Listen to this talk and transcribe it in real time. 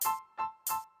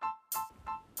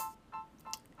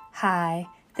Hi,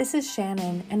 this is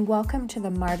Shannon, and welcome to the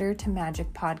Martyr to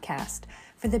Magic podcast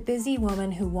for the busy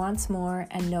woman who wants more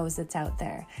and knows it's out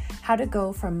there. How to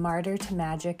go from martyr to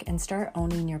magic and start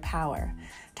owning your power.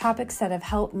 Topics that have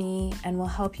helped me and will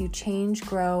help you change,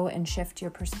 grow, and shift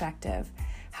your perspective.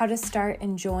 How to start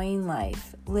enjoying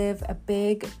life, live a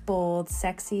big, bold,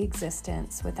 sexy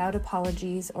existence without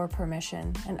apologies or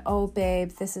permission. And oh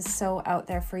babe, this is so out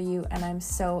there for you, and I'm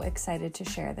so excited to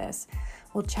share this.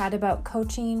 We'll chat about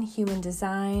coaching, human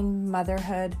design,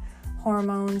 motherhood,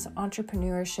 hormones,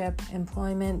 entrepreneurship,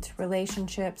 employment,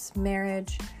 relationships,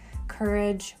 marriage,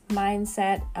 courage,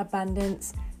 mindset,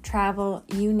 abundance, travel,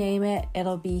 you name it,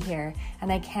 it'll be here.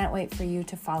 And I can't wait for you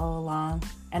to follow along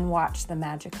and watch the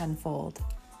magic unfold.